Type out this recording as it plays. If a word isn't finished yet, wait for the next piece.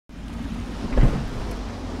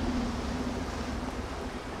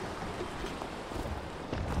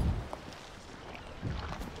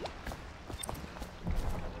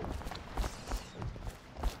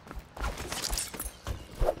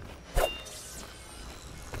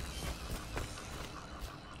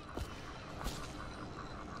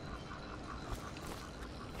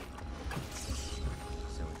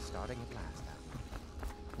starting at last, huh?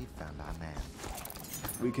 We've found our man.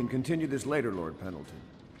 We can continue this later, Lord Pendleton.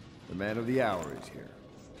 The man of the hour is here.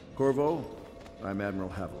 Corvo, I'm Admiral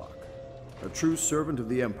Havelock. A true servant of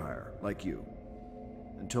the Empire, like you.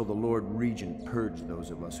 Until the Lord Regent purged those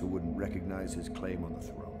of us who wouldn't recognize his claim on the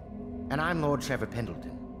throne. And I'm Lord Trevor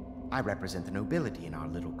Pendleton. I represent the nobility in our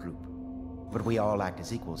little group. But we all act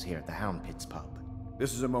as equals here at the Hound Pits pub.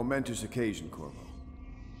 This is a momentous occasion, Corvo.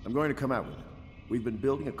 I'm going to come out with it. We've been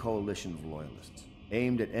building a coalition of loyalists,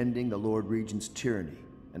 aimed at ending the Lord Regent's tyranny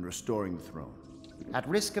and restoring the throne. At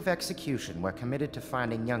risk of execution, we're committed to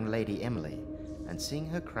finding young Lady Emily and seeing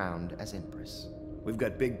her crowned as Empress. We've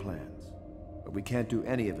got big plans, but we can't do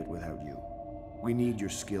any of it without you. We need your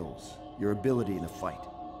skills, your ability in the fight,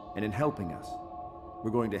 and in helping us,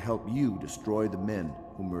 we're going to help you destroy the men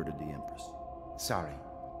who murdered the Empress. Sorry,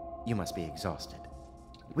 you must be exhausted.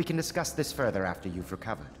 We can discuss this further after you've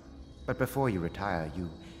recovered. But before you retire, you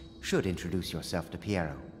should introduce yourself to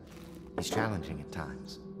Piero. He's challenging at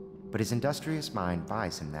times, but his industrious mind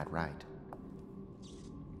buys him that right.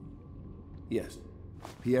 Yes.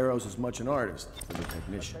 Piero's as much an artist as a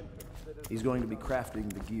technician. He's going to be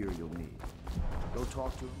crafting the gear you'll need. Go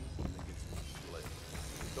talk to him when it gets split.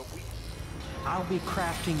 I'll be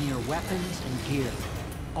crafting your weapons and gear.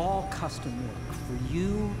 All custom work. For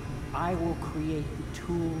you, I will create the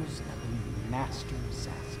tools that will master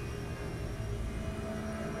assassin.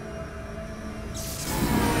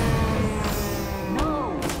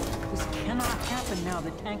 No! This cannot happen now.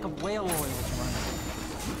 The tank of whale oil is running.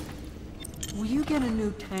 Will you get a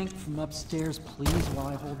new tank from upstairs, please, while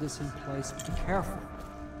I hold this in place? Be careful.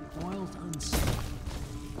 The oil's unstable.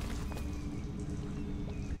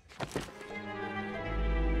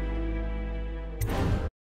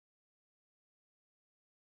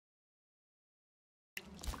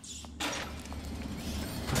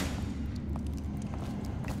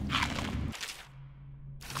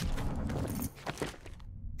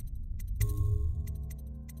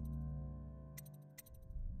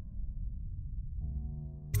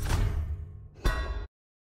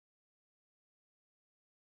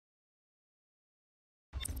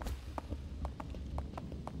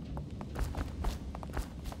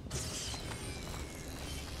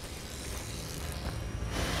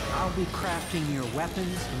 I'll be crafting your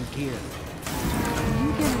weapons and gear. Can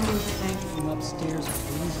you get a new tank from upstairs,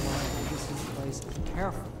 please, while I hold this in place? Be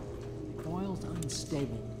careful. The oil's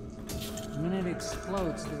unstable. When it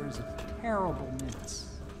explodes, there is a terrible mess.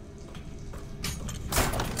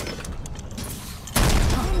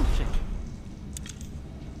 Oh, shit.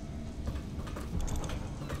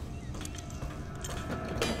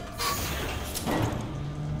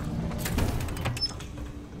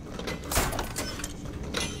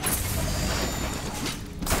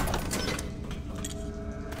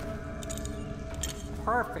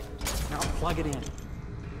 Perfect. Now plug it in.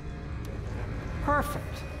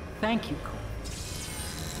 Perfect. Thank you, Cole.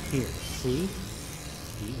 Here, see?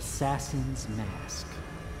 The assassin's mask.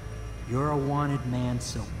 You're a wanted man,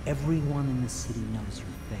 so everyone in the city knows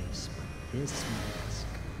your face. But this mask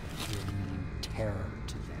will mean terror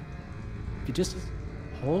to them. If you just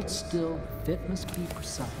hold still, the fit must be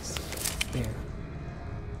precise. There.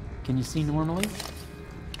 Can you see normally?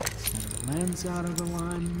 Send the lens out of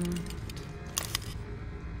alignment.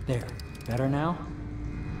 There. Better now?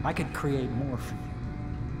 I could create more for you.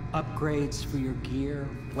 Upgrades for your gear,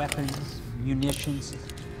 weapons, munitions.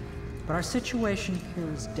 But our situation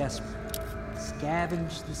here is desperate.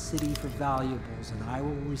 Scavenge the city for valuables and I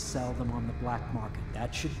will resell them on the black market.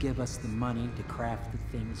 That should give us the money to craft the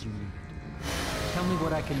things you need. Tell me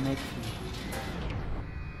what I can make for you.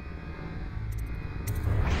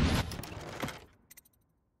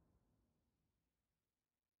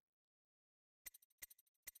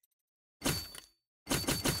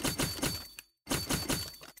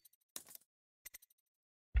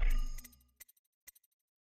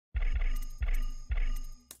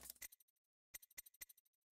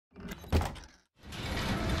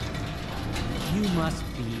 You must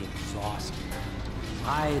be exhausted.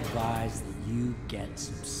 I advise that you get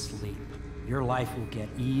some sleep. Your life will get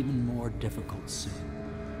even more difficult soon.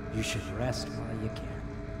 You should rest while you can.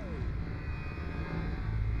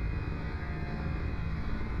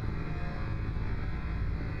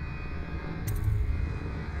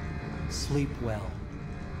 Sleep well.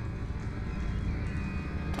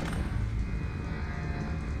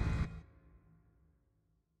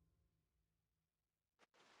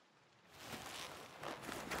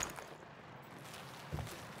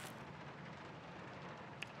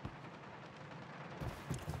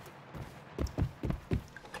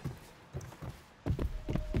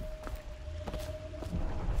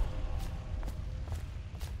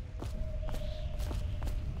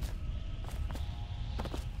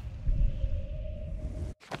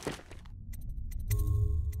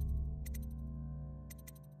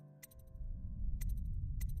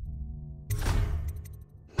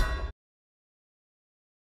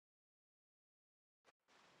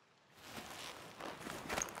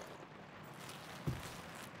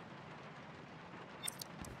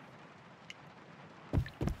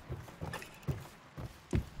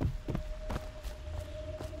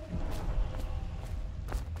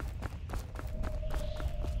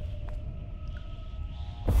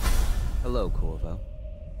 Hello, Corvo.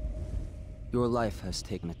 Your life has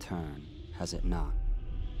taken a turn, has it not?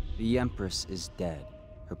 The Empress is dead.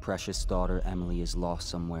 Her precious daughter Emily is lost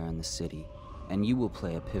somewhere in the city, and you will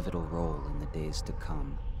play a pivotal role in the days to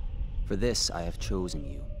come. For this, I have chosen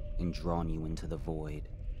you and drawn you into the void.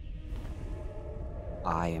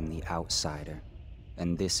 I am the outsider,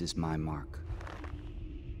 and this is my mark.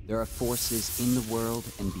 There are forces in the world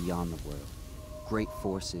and beyond the world, great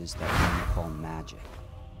forces that men call magic.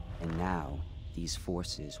 And now, these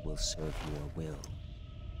forces will serve your will.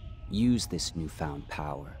 Use this newfound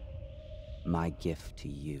power, my gift to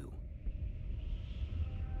you.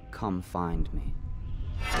 Come find me.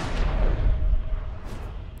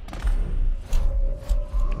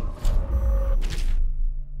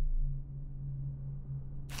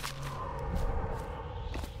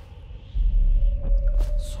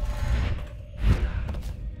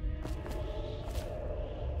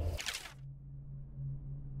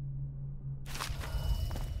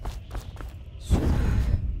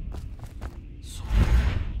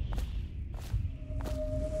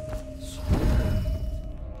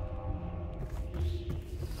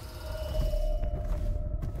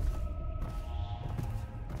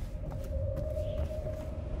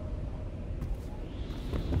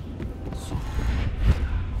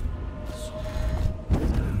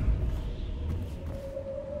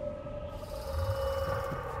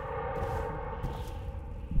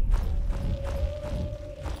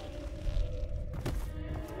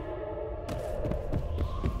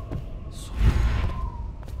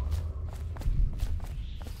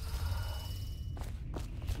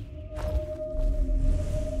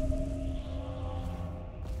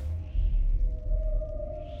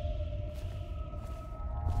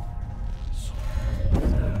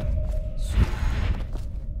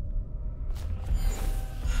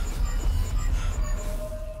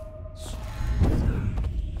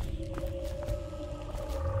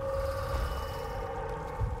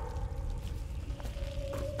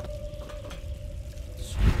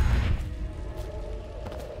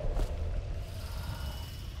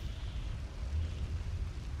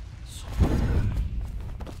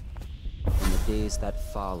 Days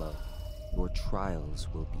that follow, your trials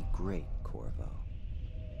will be great, Corvo.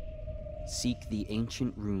 Seek the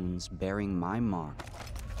ancient runes bearing my mark.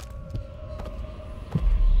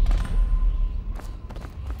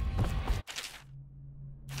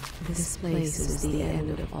 This place is the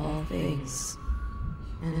end of all things,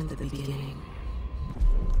 and the beginning.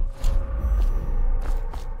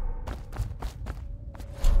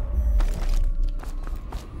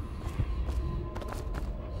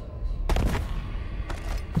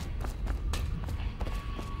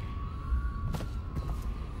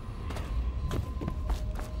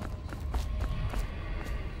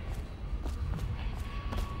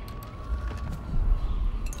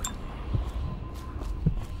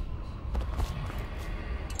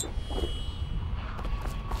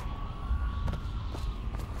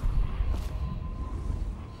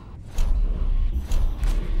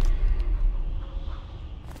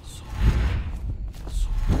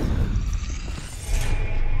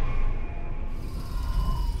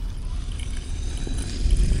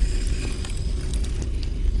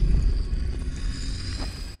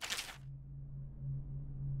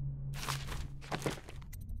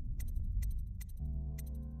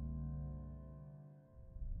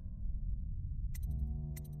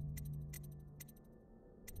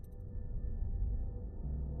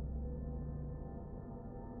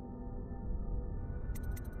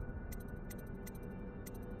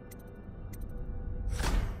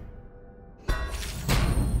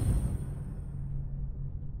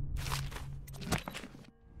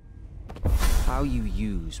 How you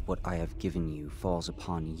use what I have given you falls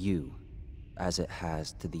upon you, as it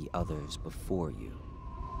has to the others before you.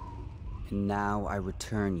 And now I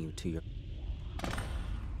return you to your... A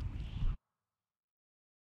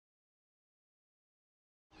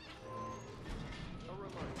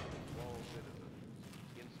reminder to all citizens,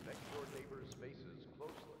 inspect your neighbor's faces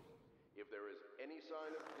closely. If there is any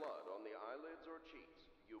sign of blood on the eyelids or cheeks,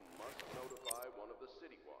 you must notify one of the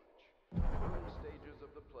City Watch. Early stages of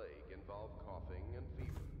the plague involve coughing and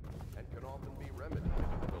fever, and can often be remedied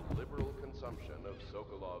with a liberal consumption of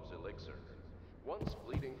Sokolov's elixir. Once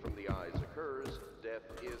bleeding from the eyes occurs, death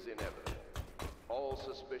is inevitable. All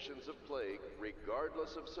suspicions of plague,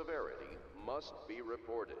 regardless of severity, must be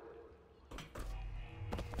reported.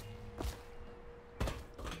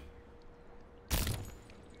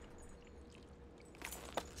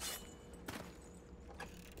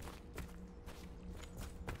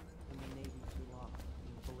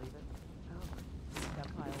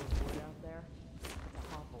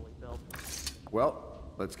 Well,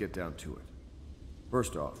 let's get down to it.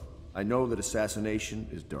 First off, I know that assassination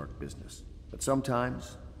is dark business, but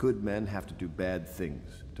sometimes good men have to do bad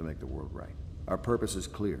things to make the world right. Our purpose is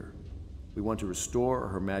clear. We want to restore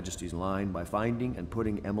Her Majesty's line by finding and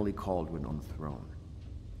putting Emily Kaldwin on the throne.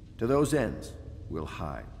 To those ends, we'll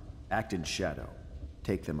hide, act in shadow,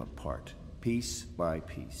 take them apart, piece by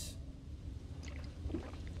piece.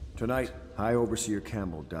 Tonight, High Overseer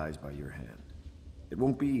Campbell dies by your hand. It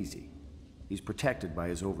won't be easy. He's protected by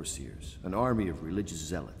his overseers, an army of religious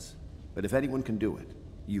zealots. But if anyone can do it,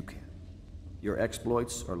 you can. Your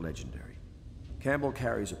exploits are legendary. Campbell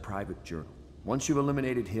carries a private journal. Once you've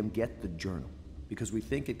eliminated him, get the journal, because we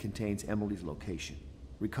think it contains Emily's location.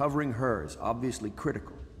 Recovering her is obviously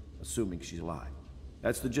critical, assuming she's alive.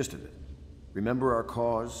 That's the gist of it. Remember our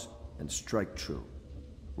cause and strike true.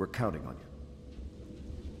 We're counting on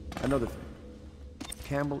you. Another thing.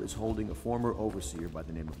 Campbell is holding a former overseer by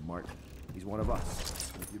the name of Martin. He's one of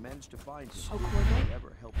us. And if you manage to find him, Oh, Corvo?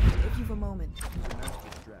 ever help If you've a moment.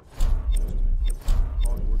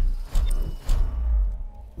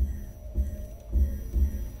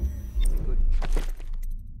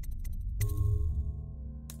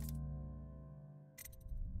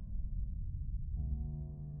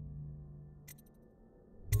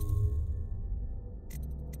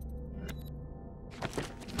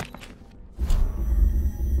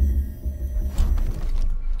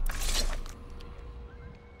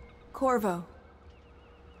 Corvo.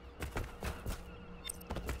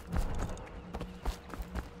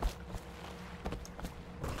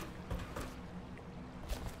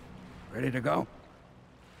 Ready to go?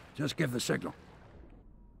 Just give the signal.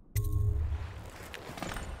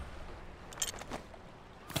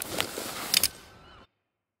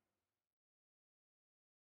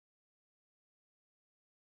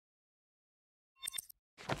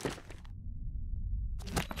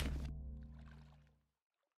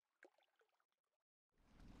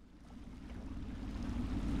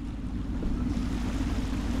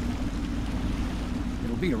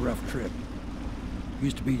 It'll be a rough trip.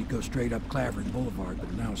 Used to be to go straight up Clavering Boulevard,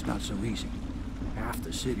 but now it's not so easy. Half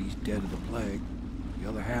the city's dead of the plague. The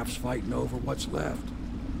other half's fighting over what's left.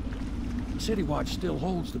 City Watch still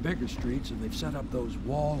holds the bigger streets, and they've set up those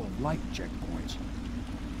wall of light checkpoints.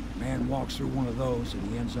 A man walks through one of those,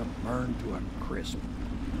 and he ends up burned to a crisp.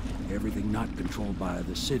 Everything not controlled by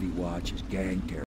the City Watch is gang terror.